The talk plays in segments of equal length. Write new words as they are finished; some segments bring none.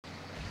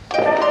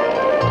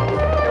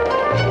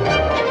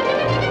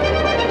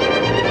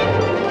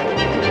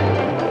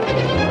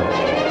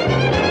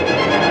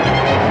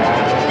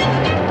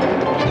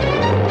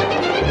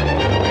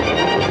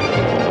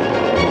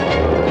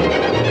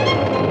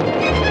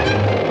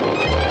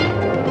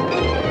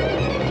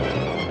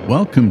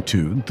Welcome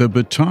to The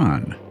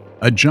Baton,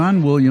 a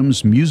John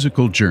Williams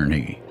musical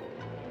journey.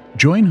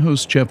 Join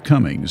host Jeff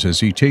Commings as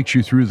he takes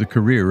you through the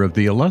career of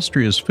the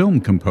illustrious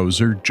film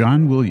composer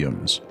John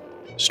Williams,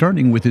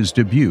 starting with his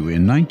debut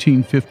in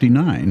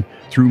 1959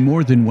 through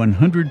more than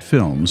 100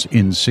 films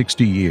in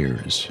 60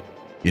 years.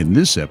 In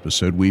this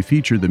episode, we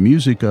feature the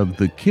music of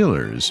The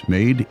Killers,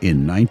 made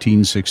in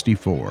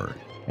 1964.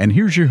 And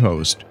here's your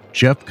host,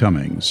 Jeff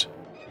Commings.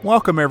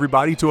 Welcome,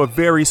 everybody, to a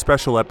very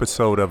special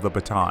episode of The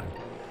Baton.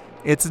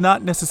 It's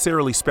not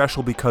necessarily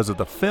special because of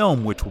the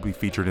film which will be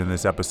featured in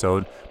this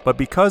episode, but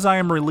because I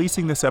am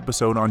releasing this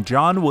episode on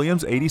John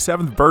Williams'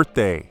 87th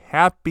birthday.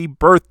 Happy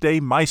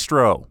birthday,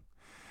 maestro!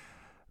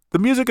 The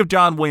music of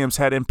John Williams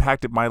had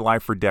impacted my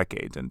life for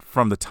decades, and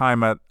from the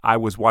time I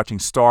was watching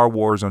Star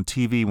Wars on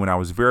TV when I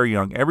was very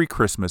young every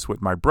Christmas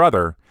with my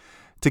brother,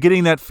 to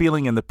getting that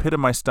feeling in the pit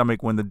of my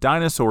stomach when the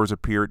dinosaurs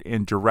appeared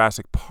in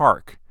Jurassic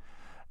Park.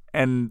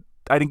 And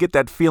I didn't get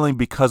that feeling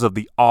because of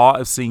the awe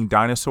of seeing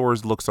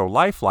dinosaurs look so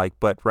lifelike,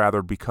 but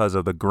rather because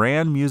of the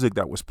grand music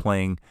that was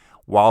playing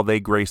while they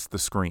graced the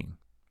screen.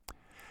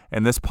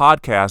 And this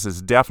podcast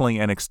is definitely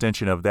an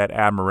extension of that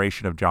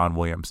admiration of John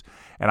Williams.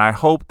 And I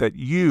hope that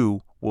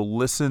you will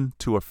listen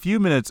to a few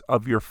minutes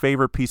of your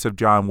favorite piece of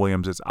John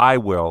Williams, as I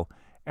will,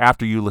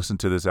 after you listen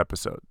to this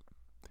episode.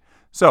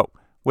 So,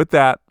 with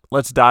that,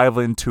 let's dive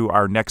into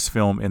our next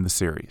film in the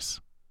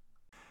series.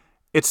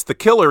 It's The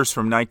Killers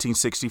from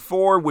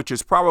 1964, which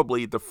is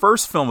probably the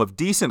first film of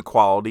decent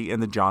quality in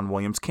the John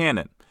Williams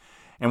canon.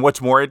 And what's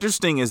more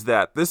interesting is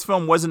that this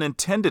film wasn't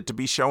intended to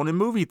be shown in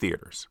movie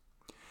theaters.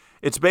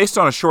 It's based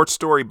on a short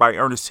story by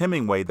Ernest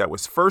Hemingway that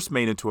was first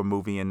made into a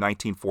movie in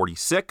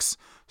 1946,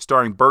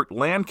 starring Burt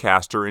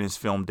Lancaster in his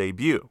film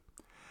debut.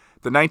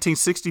 The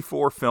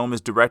 1964 film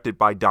is directed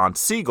by Don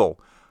Siegel,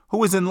 who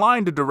was in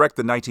line to direct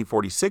the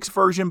 1946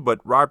 version,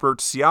 but Robert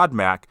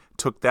Siodmak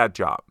took that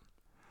job.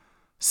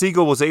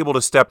 Siegel was able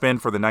to step in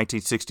for the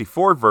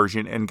 1964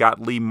 version and got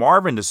Lee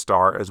Marvin to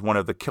star as one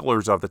of the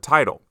killers of the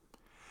title.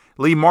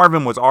 Lee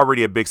Marvin was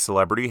already a big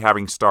celebrity,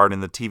 having starred in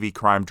the TV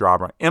crime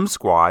drama M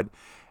Squad,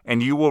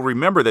 and you will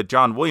remember that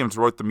John Williams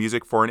wrote the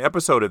music for an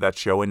episode of that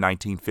show in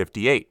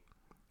 1958.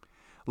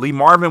 Lee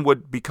Marvin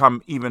would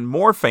become even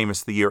more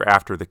famous the year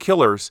after The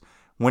Killers,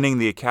 winning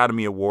the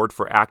Academy Award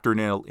for actor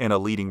in a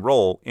leading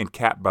role in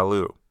Cat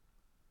Ballou.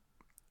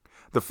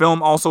 The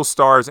film also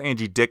stars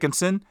Angie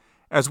Dickinson,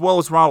 as well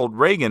as Ronald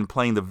Reagan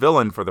playing the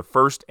villain for the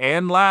first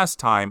and last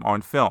time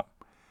on film.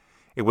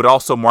 It would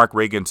also mark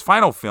Reagan's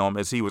final film,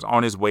 as he was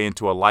on his way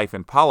into a life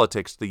in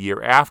politics the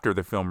year after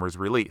the film was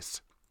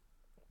released.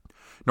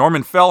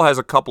 Norman Fell has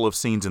a couple of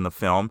scenes in the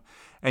film,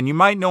 and you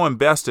might know him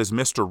best as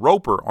Mr.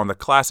 Roper on the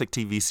classic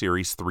TV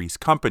series Three's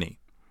Company.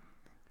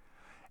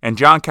 And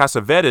John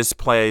Cassavetes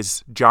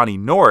plays Johnny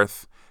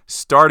North,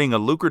 starting a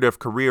lucrative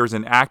career as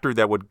an actor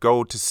that would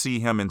go to see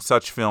him in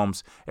such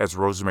films as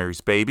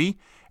Rosemary's Baby,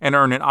 and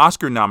earn an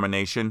Oscar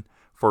nomination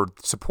for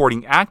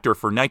supporting actor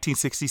for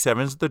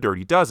 1967's The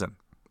Dirty Dozen.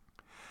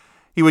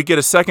 He would get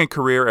a second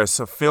career as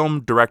a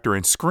film director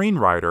and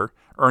screenwriter,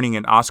 earning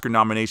an Oscar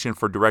nomination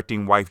for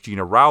directing wife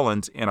Gina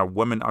Rowlands in A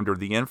Woman Under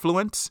the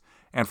Influence,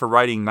 and for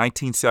writing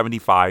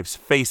 1975's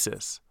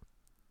Faces.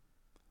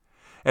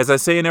 As I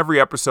say in every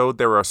episode,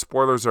 there are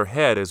spoilers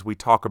ahead as we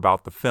talk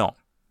about the film.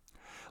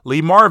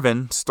 Lee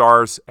Marvin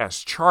stars as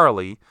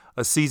Charlie,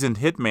 a seasoned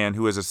hitman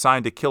who is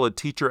assigned to kill a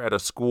teacher at a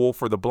school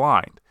for the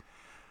blind.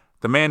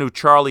 The man who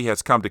Charlie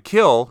has come to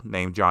kill,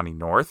 named Johnny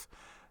North,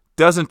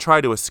 doesn't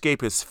try to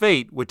escape his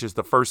fate, which is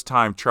the first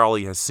time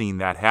Charlie has seen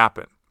that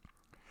happen.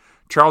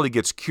 Charlie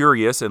gets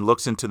curious and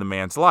looks into the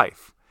man's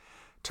life.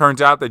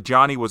 Turns out that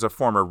Johnny was a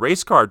former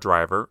race car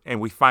driver, and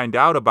we find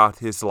out about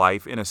his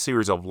life in a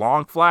series of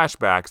long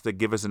flashbacks that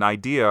give us an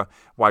idea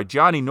why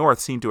Johnny North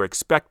seemed to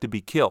expect to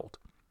be killed.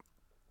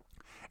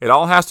 It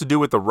all has to do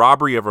with the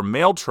robbery of a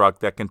mail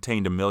truck that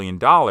contained $1 million,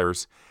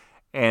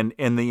 and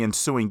in the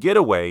ensuing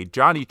getaway,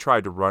 Johnny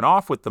tried to run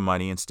off with the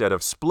money instead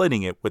of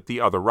splitting it with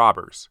the other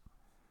robbers.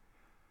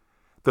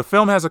 The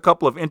film has a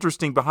couple of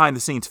interesting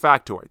behind-the-scenes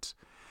factoids.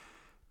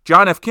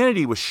 John F.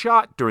 Kennedy was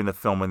shot during the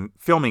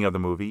filming of the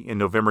movie in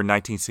November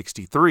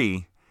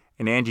 1963,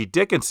 and Angie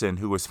Dickinson,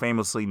 who was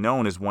famously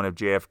known as one of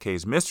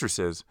JFK's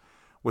mistresses,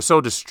 was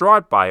so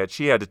distraught by it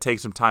she had to take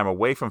some time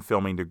away from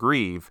filming to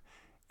grieve,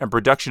 and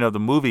production of the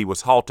movie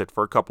was halted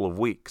for a couple of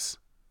weeks.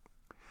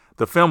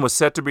 The film was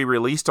set to be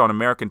released on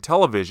American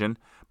television,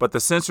 but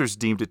the censors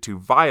deemed it too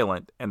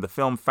violent, and the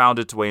film found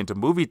its way into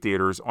movie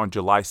theaters on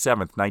July 7,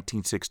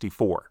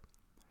 1964.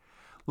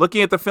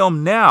 Looking at the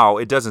film now,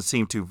 it doesn't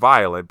seem too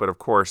violent, but of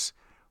course,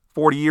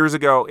 40 years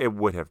ago, it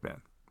would have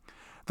been.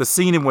 The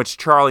scene in which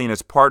Charlie and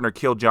his partner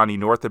kill Johnny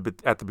North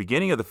at the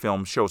beginning of the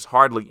film shows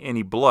hardly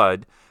any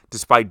blood,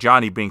 despite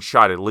Johnny being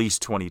shot at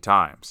least 20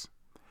 times.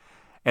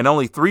 And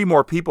only 3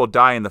 more people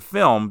die in the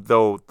film,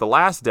 though the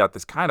last death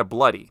is kind of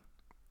bloody.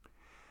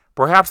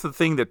 Perhaps the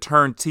thing that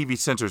turned TV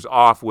censors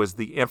off was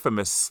the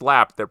infamous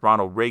slap that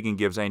Ronald Reagan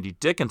gives Angie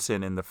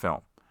Dickinson in the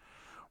film.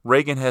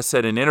 Reagan has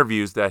said in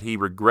interviews that he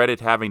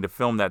regretted having to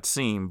film that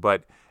scene,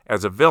 but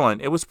as a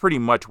villain, it was pretty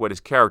much what his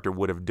character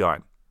would have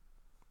done.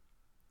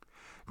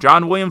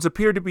 John Williams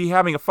appeared to be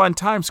having a fun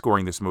time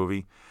scoring this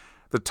movie.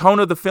 The tone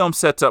of the film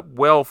sets up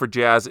well for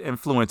jazz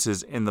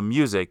influences in the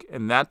music,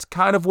 and that's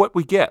kind of what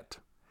we get.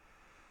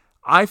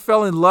 I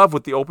fell in love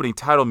with the opening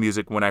title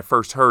music when I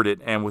first heard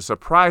it and was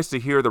surprised to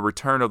hear the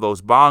return of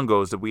those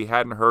bongos that we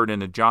hadn't heard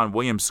in a John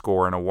Williams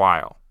score in a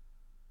while.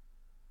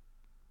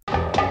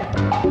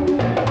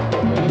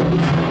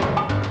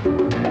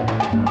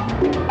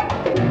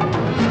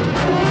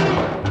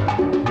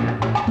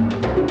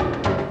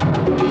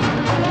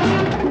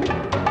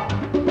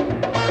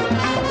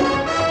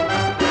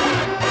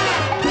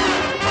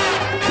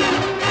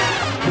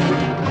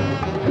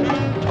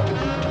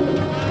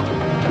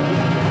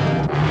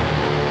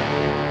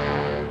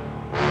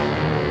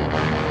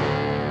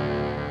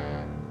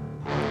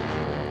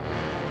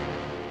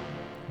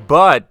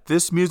 But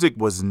this music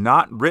was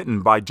not written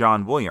by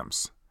John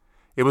Williams.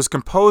 It was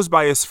composed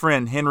by his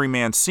friend Henry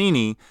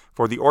Mancini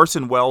for the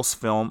Orson Welles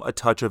film A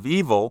Touch of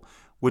Evil,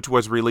 which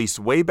was released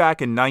way back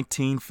in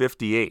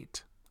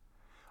 1958.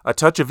 A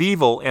Touch of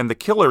Evil and The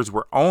Killers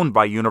were owned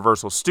by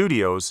Universal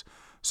Studios,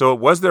 so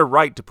it was their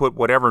right to put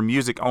whatever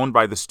music owned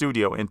by the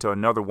studio into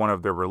another one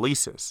of their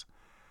releases.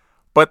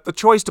 But the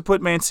choice to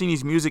put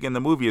Mancini's music in the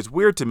movie is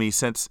weird to me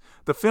since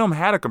the film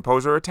had a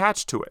composer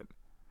attached to it.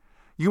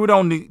 You would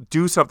only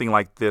do something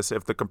like this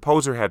if the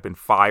composer had been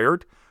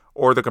fired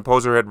or the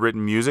composer had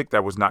written music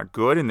that was not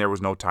good and there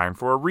was no time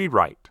for a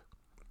rewrite.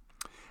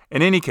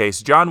 In any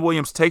case, John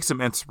Williams takes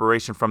some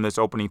inspiration from this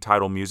opening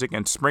title music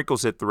and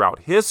sprinkles it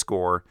throughout his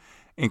score,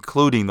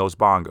 including those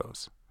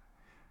bongos.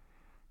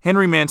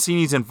 Henry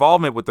Mancini's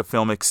involvement with the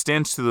film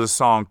extends to the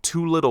song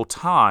Too Little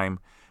Time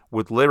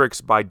with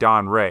lyrics by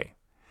Don Ray.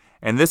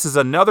 And this is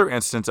another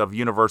instance of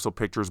Universal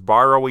Pictures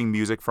borrowing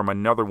music from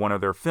another one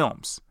of their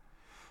films.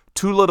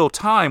 Too Little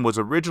Time was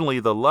originally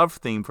the love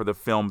theme for the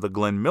film The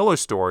Glenn Miller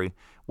Story,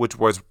 which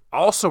was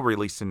also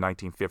released in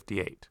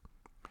 1958.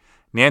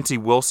 Nancy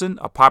Wilson,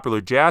 a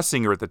popular jazz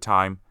singer at the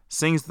time,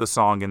 sings the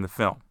song in the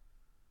film.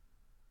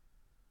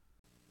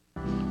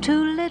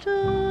 Too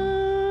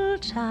little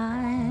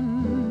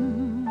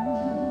time,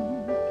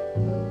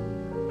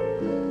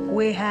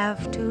 we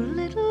have too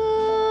little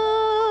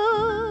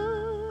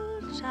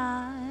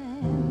time.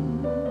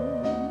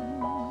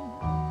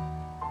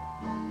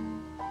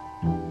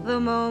 The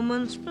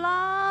moments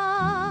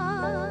fly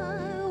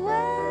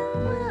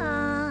when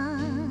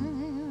I'm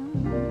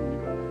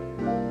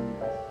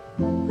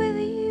with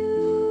you.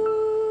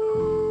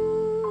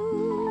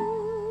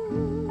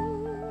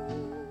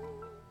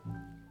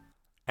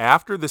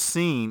 After the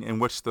scene in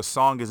which the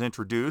song is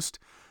introduced,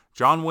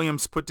 John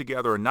Williams put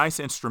together a nice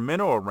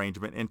instrumental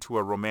arrangement into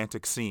a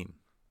romantic scene.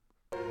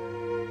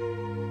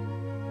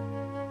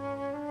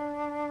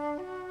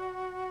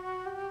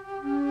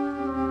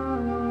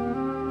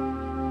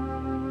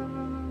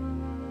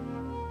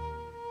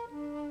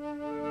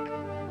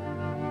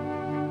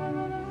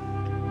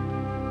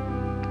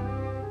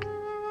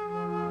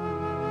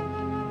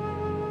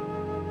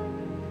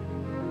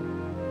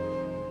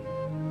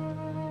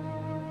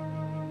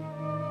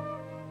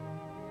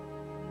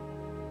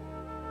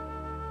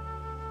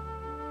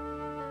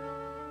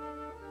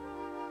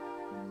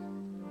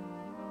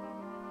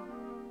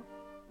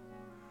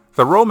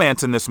 The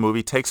romance in this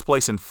movie takes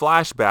place in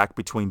flashback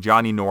between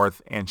Johnny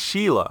North and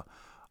Sheila,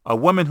 a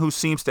woman who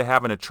seems to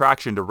have an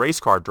attraction to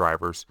race car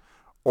drivers,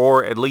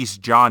 or at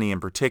least Johnny in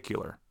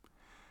particular.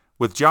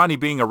 With Johnny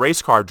being a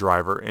race car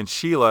driver and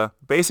Sheila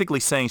basically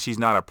saying she's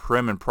not a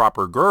prim and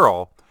proper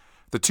girl,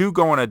 the two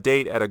go on a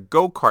date at a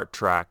go-kart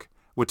track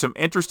with some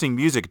interesting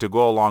music to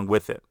go along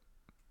with it.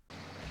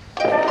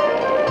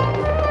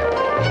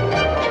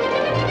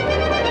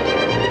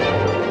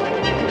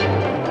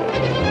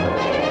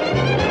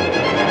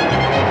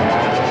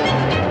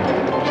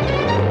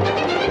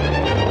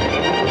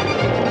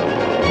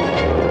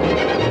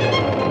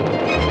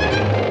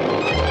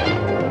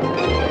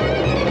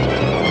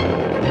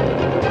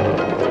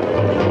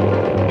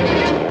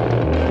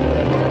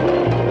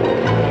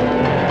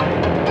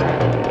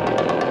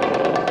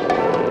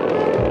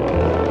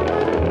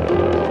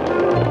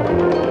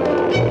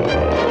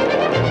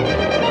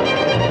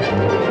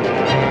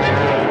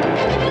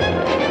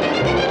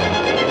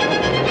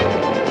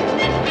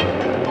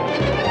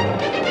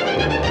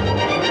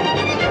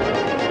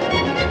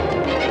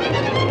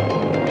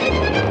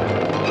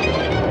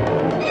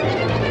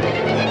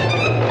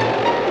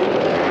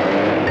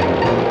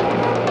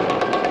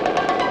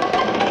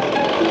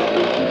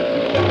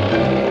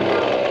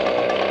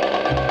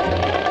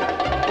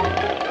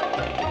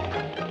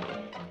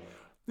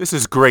 This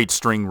is great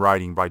string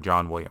writing by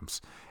John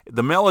Williams.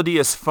 The melody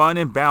is fun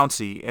and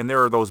bouncy, and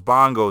there are those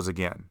bongos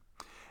again.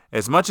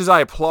 As much as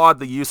I applaud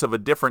the use of a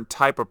different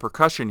type of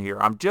percussion here,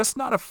 I'm just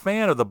not a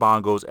fan of the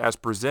bongos as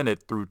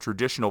presented through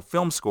traditional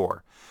film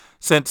score,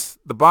 since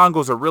the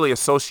bongos are really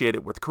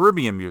associated with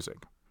Caribbean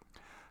music.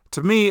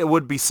 To me, it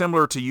would be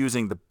similar to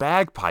using the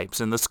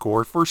bagpipes in the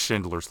score for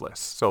Schindler's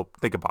List, so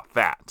think about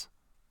that.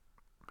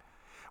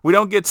 We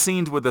don't get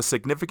scenes with a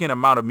significant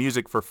amount of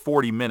music for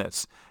 40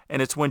 minutes,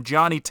 and it's when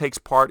Johnny takes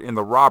part in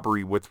the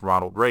robbery with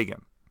Ronald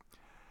Reagan.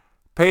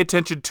 Pay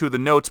attention to the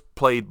notes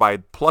played by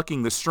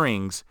plucking the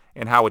strings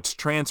and how it's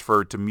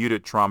transferred to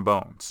muted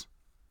trombones.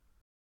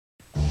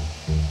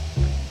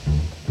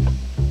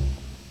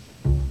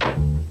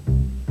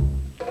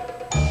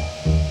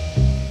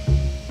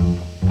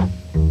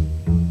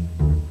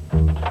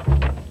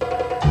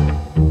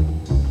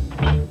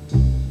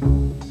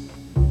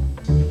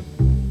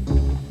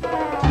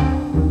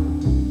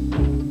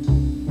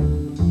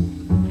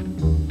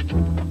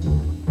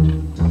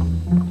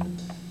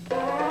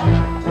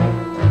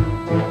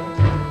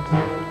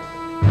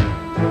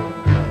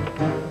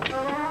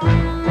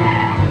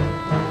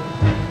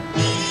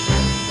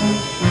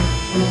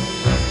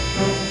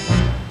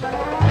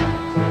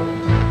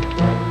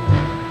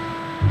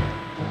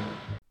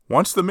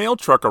 Once the mail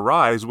truck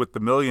arrives with the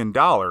 $1 million,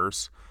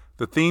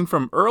 the theme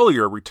from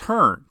earlier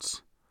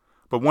returns.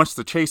 But once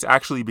the chase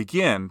actually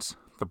begins,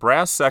 the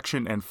brass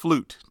section and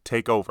flute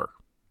take over.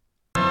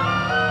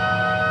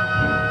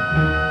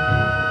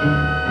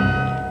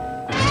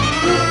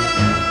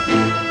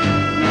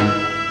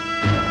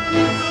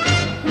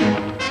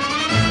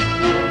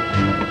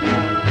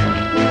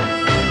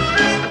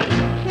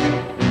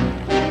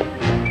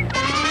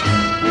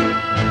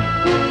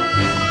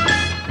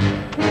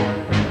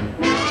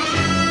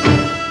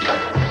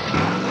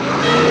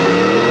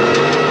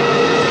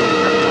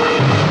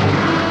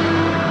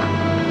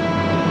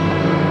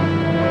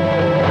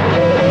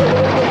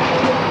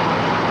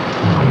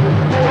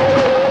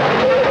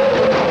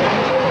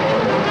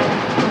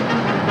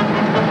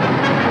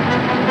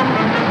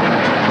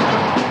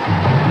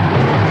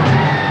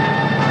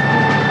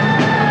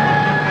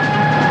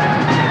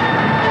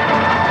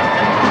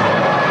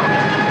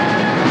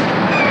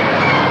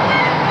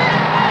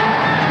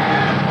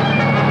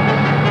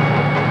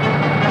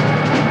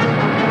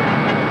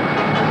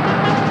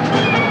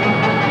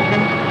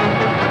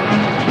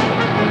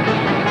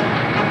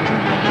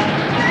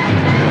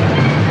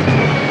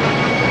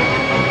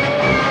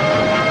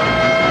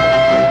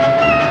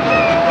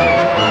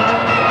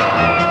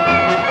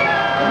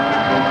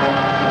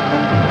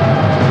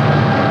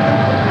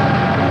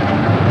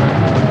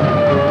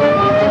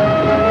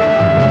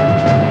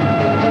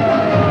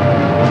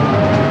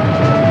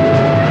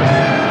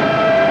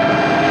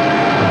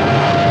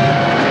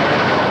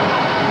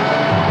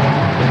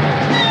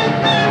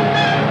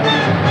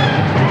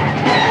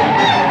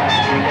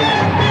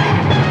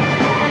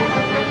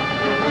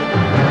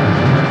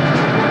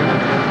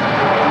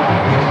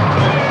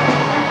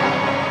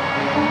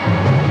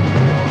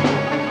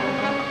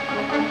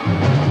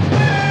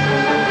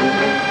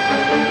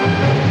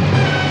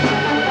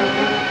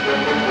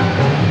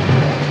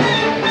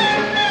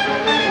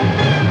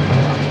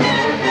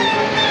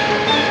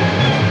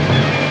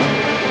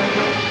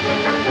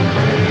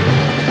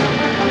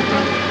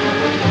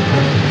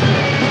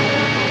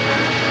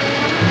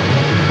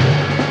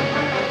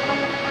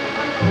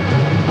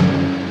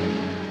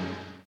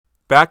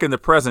 Back in the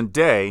present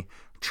day,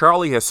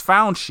 Charlie has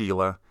found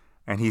Sheila,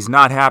 and he's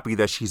not happy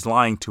that she's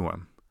lying to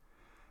him.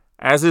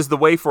 As is the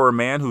way for a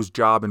man whose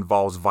job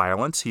involves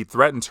violence, he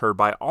threatens her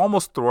by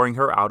almost throwing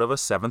her out of a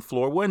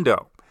 7th-floor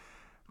window.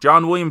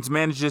 John Williams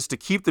manages to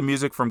keep the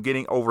music from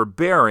getting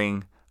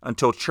overbearing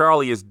until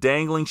Charlie is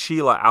dangling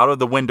Sheila out of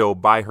the window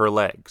by her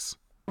legs.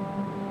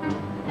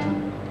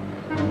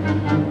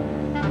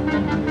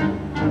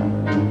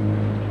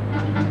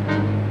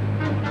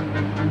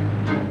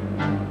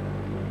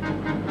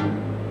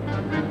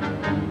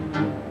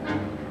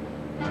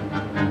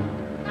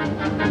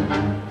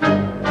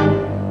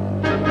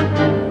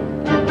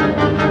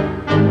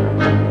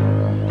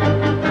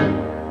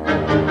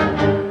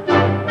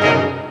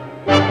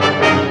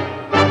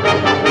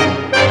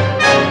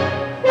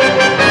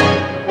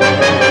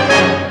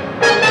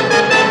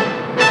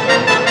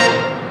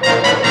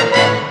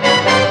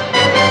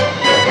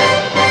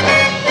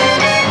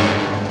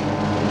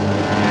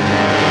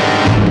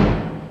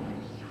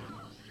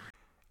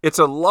 It's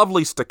a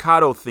lovely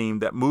staccato theme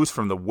that moves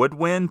from the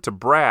woodwind to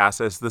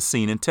brass as the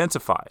scene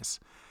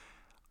intensifies.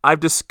 I've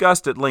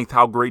discussed at length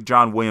how great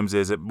John Williams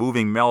is at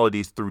moving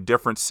melodies through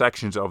different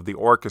sections of the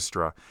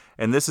orchestra,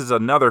 and this is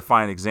another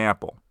fine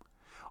example.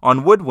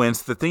 On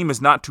woodwinds, the theme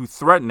is not too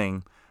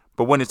threatening,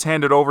 but when it's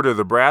handed over to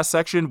the brass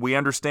section, we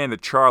understand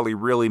that Charlie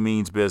really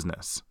means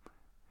business.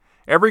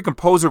 Every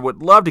composer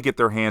would love to get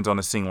their hands on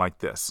a scene like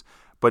this,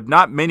 but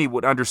not many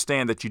would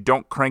understand that you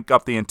don't crank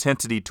up the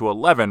intensity to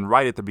 11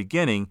 right at the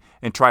beginning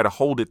and try to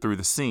hold it through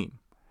the scene.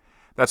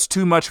 That's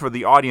too much for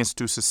the audience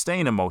to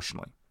sustain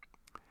emotionally.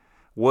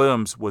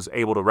 Williams was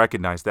able to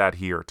recognize that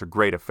here to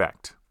great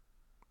effect.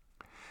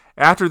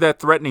 After that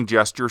threatening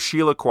gesture,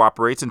 Sheila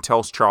cooperates and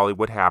tells Charlie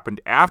what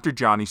happened after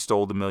Johnny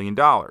stole the $1 million.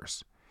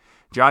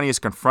 Johnny is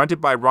confronted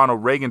by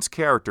Ronald Reagan's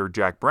character,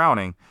 Jack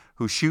Browning,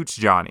 who shoots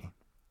Johnny.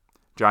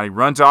 Johnny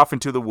runs off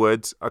into the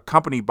woods,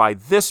 accompanied by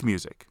this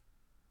music.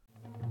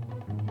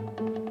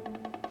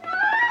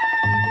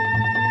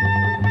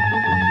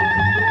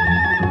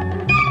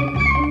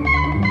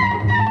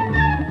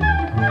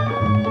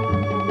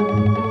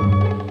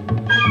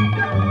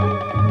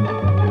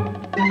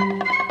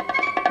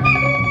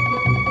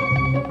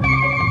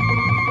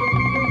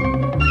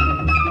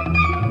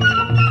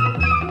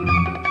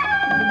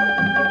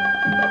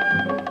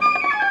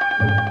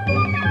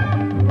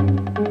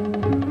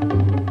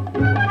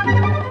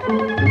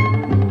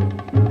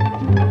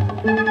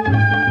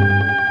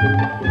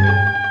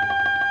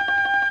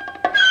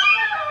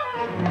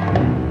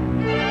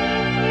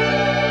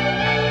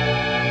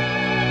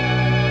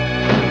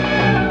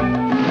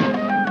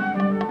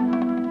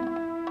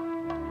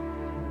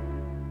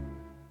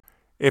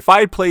 If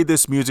I had played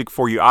this music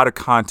for you out of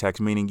context,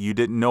 meaning you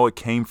didn't know it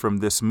came from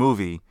this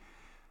movie,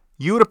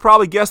 you would have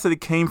probably guessed that it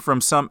came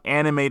from some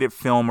animated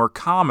film or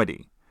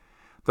comedy.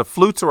 The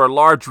flutes are a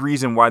large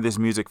reason why this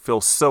music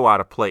feels so out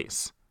of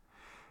place.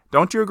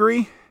 Don't you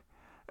agree?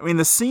 I mean,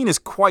 the scene is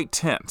quite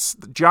tense.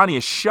 Johnny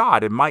is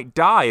shot and might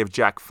die if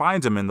Jack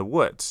finds him in the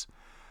woods.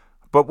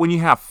 But when you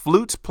have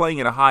flutes playing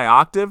in a high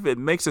octave, it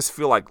makes us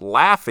feel like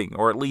laughing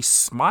or at least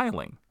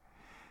smiling.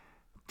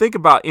 Think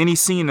about any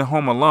scene in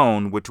Home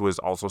Alone, which was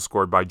also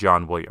scored by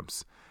John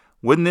Williams.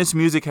 Wouldn't this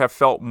music have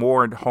felt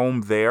more at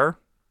home there?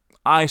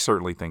 I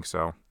certainly think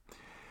so.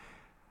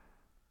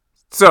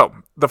 So,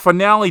 the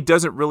finale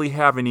doesn't really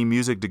have any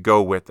music to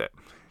go with it.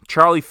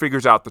 Charlie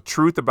figures out the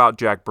truth about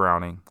Jack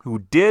Browning, who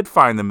did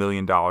find the $1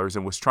 million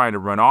and was trying to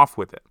run off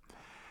with it.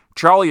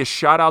 Charlie is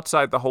shot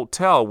outside the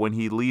hotel when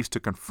he leaves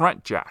to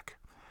confront Jack.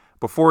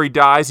 Before he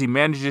dies, he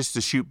manages to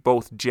shoot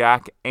both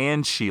Jack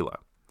and Sheila.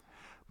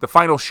 The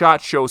final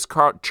shot shows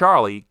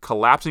Charlie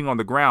collapsing on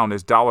the ground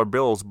as dollar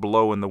bills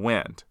blow in the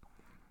wind.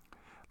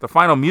 The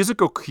final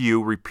musical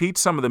cue repeats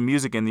some of the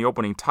music in the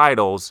opening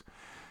titles,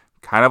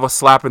 kind of a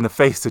slap in the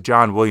face to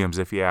John Williams,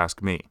 if you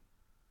ask me.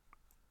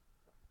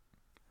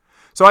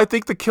 So I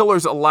think the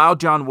Killers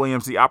allowed John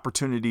Williams the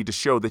opportunity to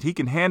show that he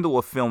can handle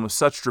a film of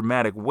such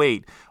dramatic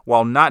weight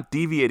while not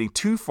deviating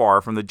too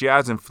far from the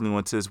jazz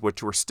influences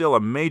which were still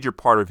a major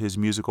part of his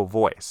musical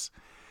voice.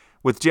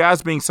 With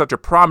jazz being such a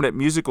prominent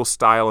musical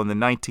style in the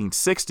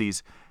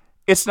 1960s,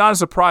 it's not a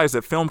surprise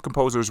that film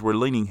composers were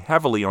leaning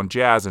heavily on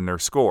jazz in their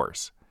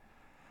scores.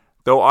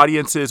 Though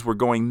audiences were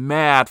going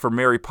mad for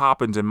Mary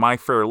Poppins and My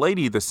Fair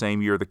Lady the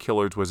same year The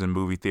Killers was in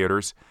movie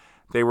theaters,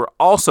 they were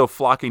also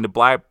flocking to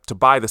buy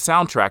the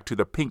soundtrack to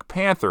The Pink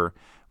Panther,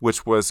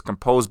 which was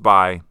composed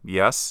by,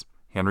 yes,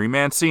 Henry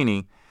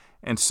Mancini,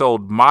 and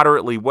sold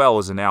moderately well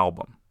as an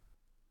album.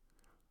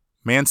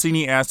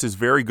 Mancini asked his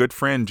very good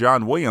friend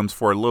John Williams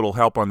for a little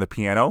help on the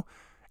piano,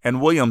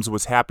 and Williams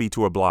was happy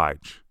to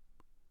oblige.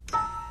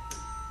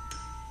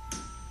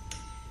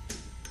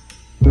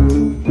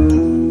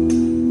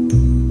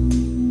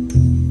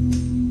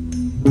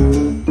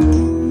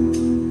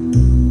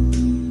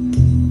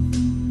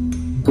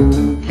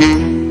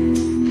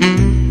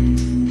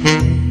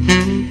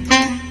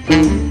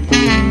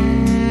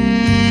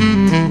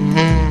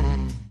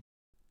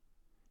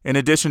 In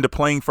addition to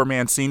playing for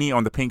Mancini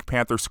on the Pink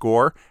Panther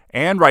score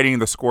and writing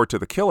the score to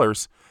The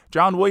Killers,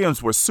 John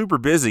Williams was super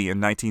busy in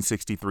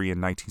 1963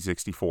 and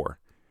 1964.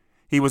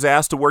 He was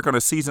asked to work on a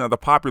season of the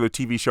popular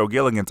TV show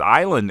Gilligan's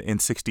Island in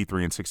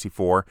 63 and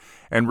 64,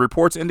 and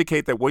reports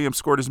indicate that Williams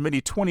scored as many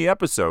 20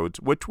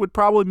 episodes, which would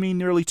probably mean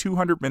nearly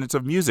 200 minutes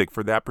of music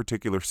for that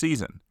particular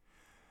season.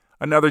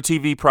 Another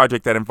TV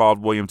project that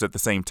involved Williams at the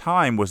same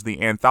time was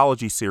the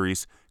anthology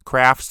series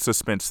Kraft's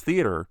Suspense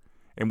Theater,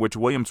 in which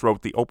Williams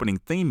wrote the opening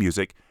theme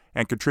music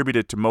and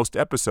contributed to most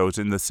episodes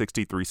in the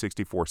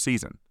 63-64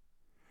 season.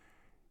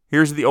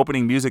 Here's the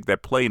opening music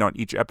that played on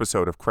each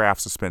episode of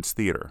Kraft's Suspense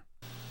Theater.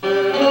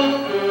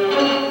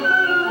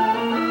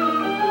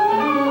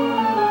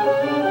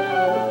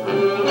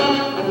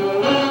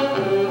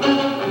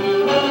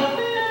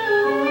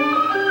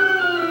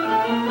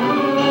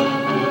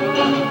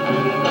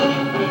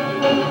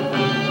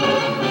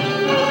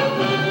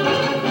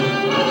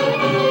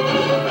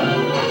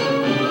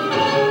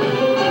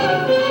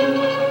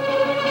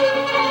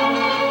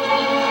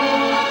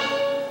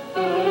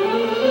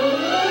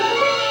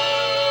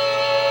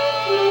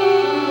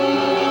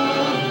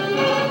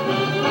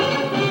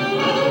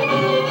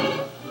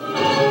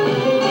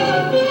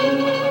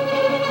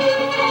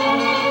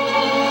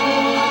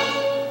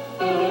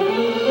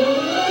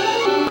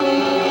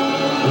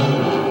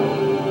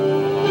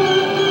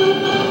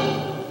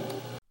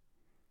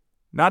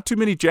 Not too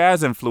many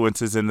jazz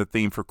influences in the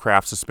theme for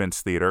Kraft's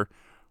Suspense Theater,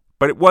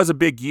 but it was a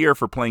big year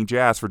for playing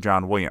jazz for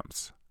John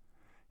Williams.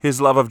 His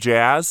love of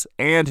jazz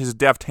and his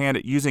deft hand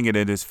at using it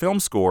in his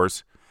film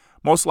scores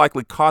most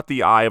likely caught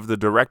the eye of the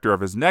director of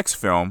his next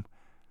film,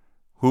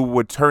 who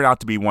would turn out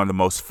to be one of the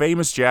most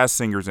famous jazz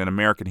singers in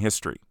American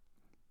history.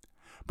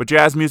 But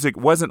jazz music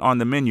wasn't on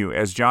the menu,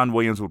 as John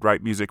Williams would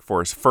write music for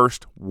his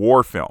first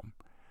war film,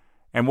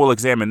 and we'll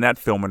examine that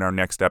film in our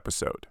next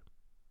episode.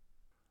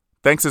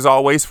 Thanks as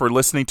always for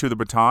listening to The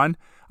Baton.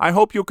 I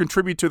hope you'll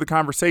contribute to the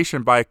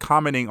conversation by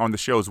commenting on the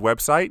show's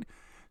website,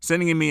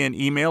 sending me an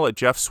email at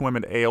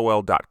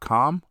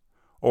jeffswim@aol.com,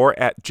 or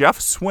at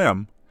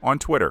jeffswim on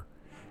Twitter,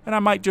 and I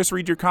might just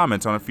read your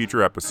comments on a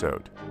future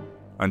episode.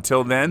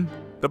 Until then,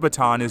 the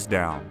baton is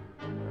down.